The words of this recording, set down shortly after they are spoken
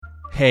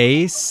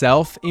Hey,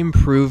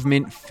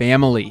 self-improvement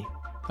family.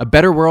 A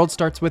better world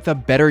starts with a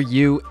better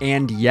you,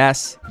 and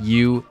yes,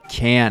 you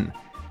can.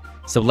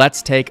 So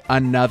let's take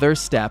another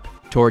step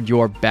toward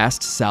your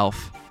best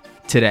self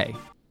today.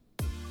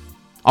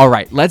 All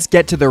right, let's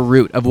get to the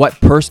root of what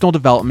personal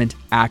development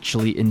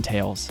actually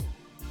entails.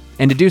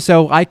 And to do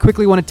so, I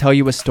quickly want to tell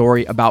you a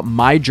story about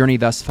my journey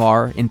thus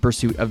far in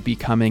pursuit of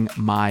becoming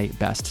my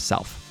best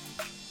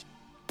self.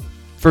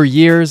 For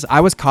years,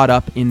 I was caught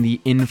up in the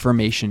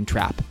information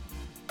trap,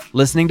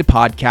 listening to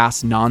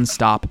podcasts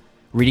nonstop,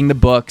 reading the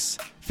books,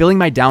 filling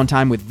my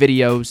downtime with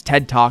videos,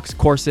 TED Talks,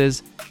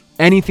 courses,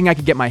 anything I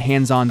could get my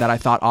hands on that I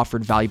thought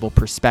offered valuable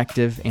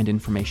perspective and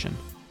information.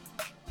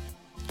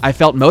 I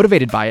felt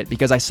motivated by it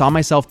because I saw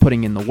myself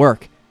putting in the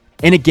work,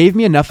 and it gave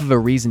me enough of a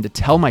reason to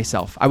tell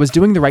myself I was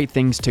doing the right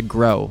things to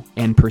grow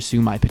and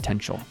pursue my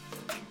potential.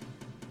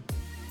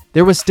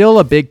 There was still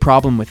a big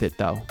problem with it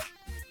though.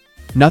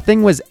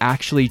 Nothing was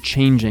actually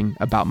changing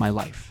about my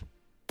life.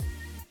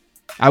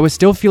 I was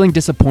still feeling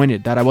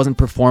disappointed that I wasn't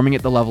performing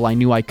at the level I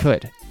knew I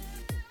could.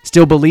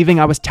 Still believing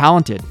I was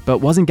talented, but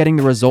wasn't getting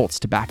the results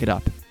to back it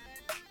up.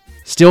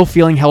 Still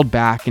feeling held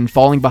back and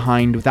falling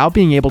behind without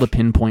being able to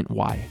pinpoint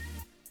why.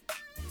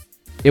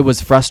 It was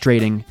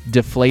frustrating,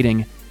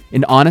 deflating,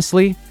 and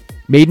honestly,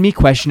 made me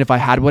question if I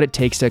had what it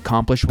takes to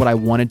accomplish what I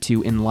wanted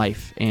to in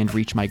life and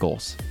reach my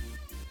goals.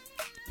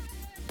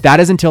 That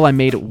is until I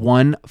made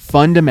one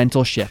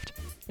fundamental shift.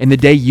 And the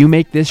day you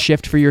make this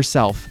shift for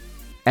yourself,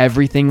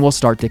 everything will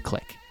start to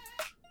click.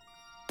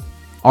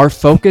 Our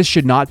focus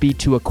should not be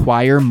to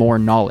acquire more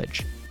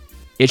knowledge.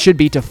 It should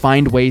be to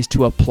find ways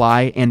to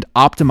apply and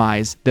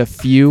optimize the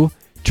few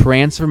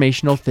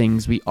transformational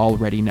things we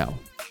already know.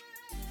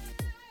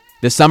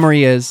 The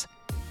summary is,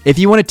 if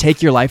you want to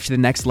take your life to the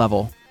next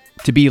level,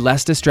 to be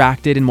less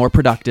distracted and more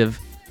productive,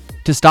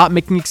 to stop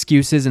making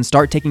excuses and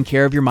start taking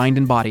care of your mind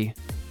and body,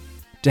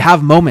 to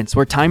have moments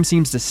where time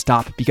seems to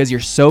stop because you're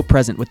so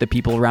present with the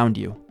people around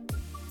you,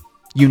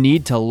 you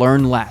need to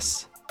learn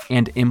less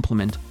and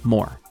implement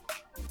more.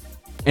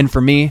 And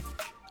for me,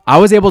 I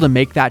was able to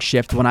make that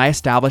shift when I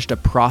established a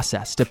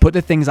process to put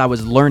the things I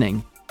was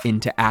learning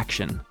into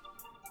action.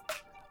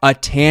 A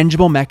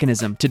tangible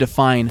mechanism to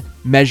define,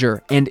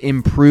 measure, and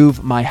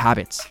improve my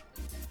habits,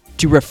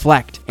 to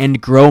reflect and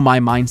grow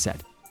my mindset,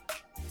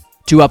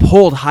 to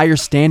uphold higher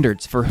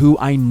standards for who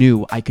I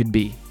knew I could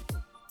be.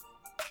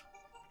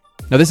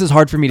 Now, this is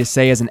hard for me to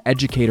say as an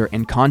educator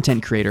and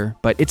content creator,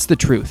 but it's the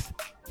truth.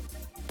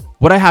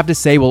 What I have to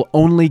say will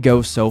only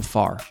go so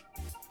far.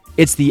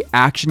 It's the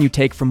action you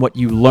take from what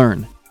you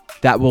learn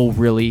that will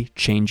really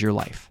change your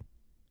life.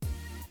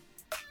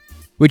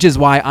 Which is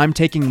why I'm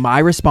taking my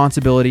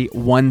responsibility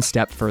one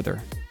step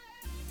further.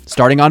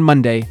 Starting on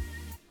Monday,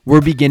 we're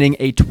beginning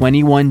a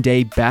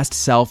 21-day Best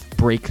Self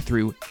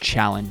Breakthrough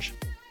Challenge.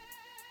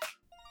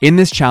 In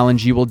this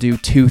challenge, you will do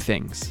two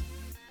things.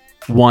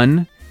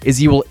 One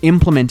is you will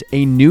implement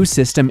a new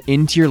system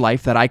into your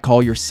life that I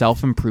call your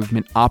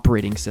self-improvement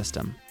operating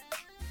system.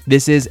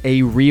 This is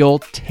a real,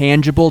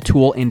 tangible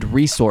tool and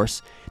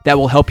resource that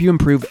will help you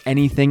improve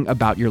anything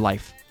about your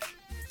life.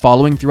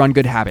 Following through on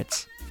good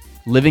habits,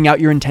 living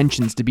out your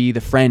intentions to be the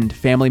friend,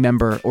 family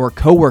member, or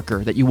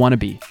coworker that you want to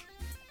be.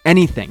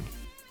 Anything.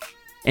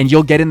 And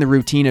you'll get in the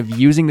routine of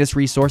using this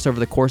resource over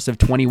the course of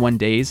 21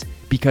 days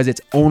because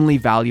it's only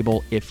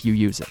valuable if you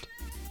use it.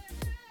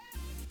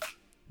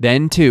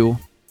 Then two,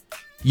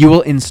 you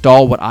will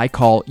install what I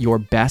call your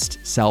best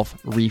self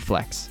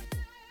reflex.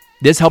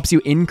 This helps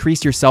you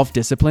increase your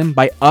self-discipline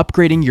by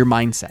upgrading your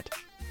mindset.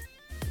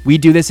 We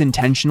do this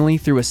intentionally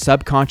through a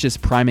subconscious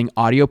priming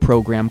audio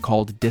program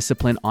called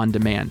Discipline on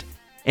Demand.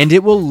 And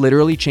it will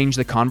literally change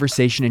the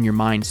conversation in your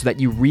mind so that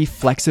you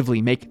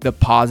reflexively make the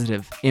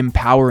positive,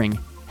 empowering,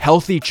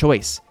 healthy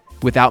choice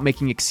without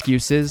making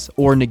excuses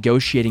or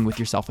negotiating with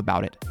yourself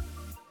about it.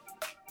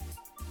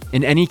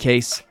 In any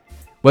case,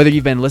 whether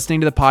you've been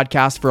listening to the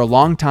podcast for a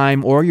long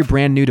time or you're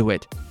brand new to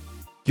it,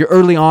 you're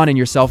early on in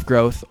your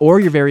self-growth or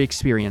you're very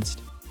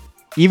experienced,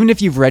 even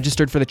if you've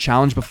registered for the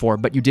challenge before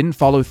but you didn't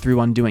follow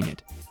through on doing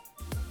it,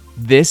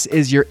 this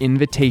is your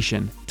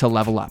invitation to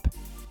level up.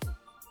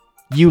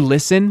 You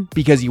listen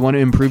because you want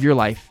to improve your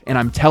life, and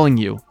I'm telling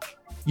you,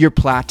 you're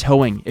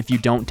plateauing if you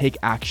don't take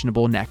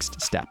actionable next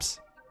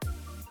steps.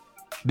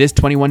 This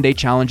 21-day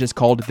challenge is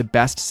called the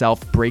Best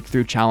Self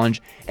Breakthrough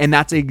Challenge, and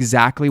that's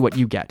exactly what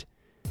you get.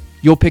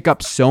 You'll pick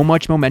up so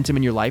much momentum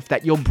in your life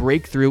that you'll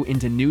break through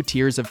into new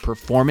tiers of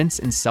performance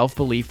and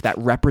self-belief that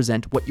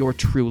represent what you're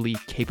truly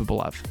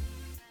capable of.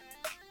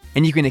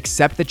 And you can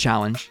accept the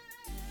challenge,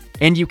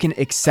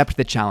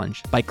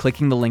 by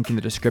clicking the link in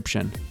the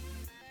description.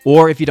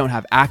 Or if you don't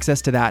have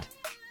access to that,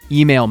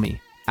 email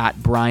me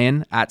at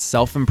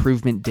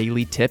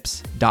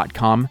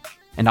brian@selfimprovementdailytips.com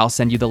and I'll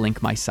send you the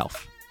link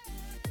myself.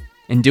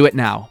 And do it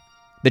now.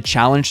 The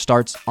challenge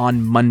starts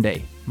on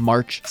Monday,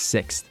 March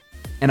 6th.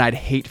 And I'd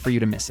hate for you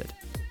to miss it.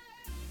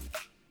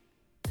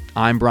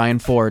 I'm Brian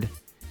Ford,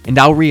 and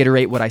I'll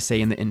reiterate what I say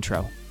in the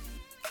intro.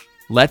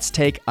 Let's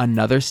take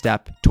another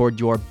step toward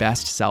your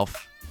best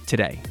self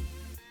today.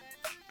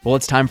 Well,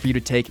 it's time for you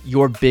to take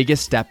your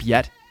biggest step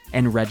yet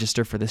and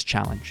register for this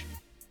challenge.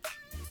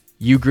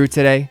 You grew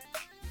today.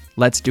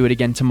 Let's do it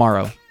again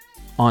tomorrow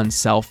on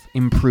Self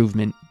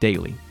Improvement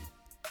Daily.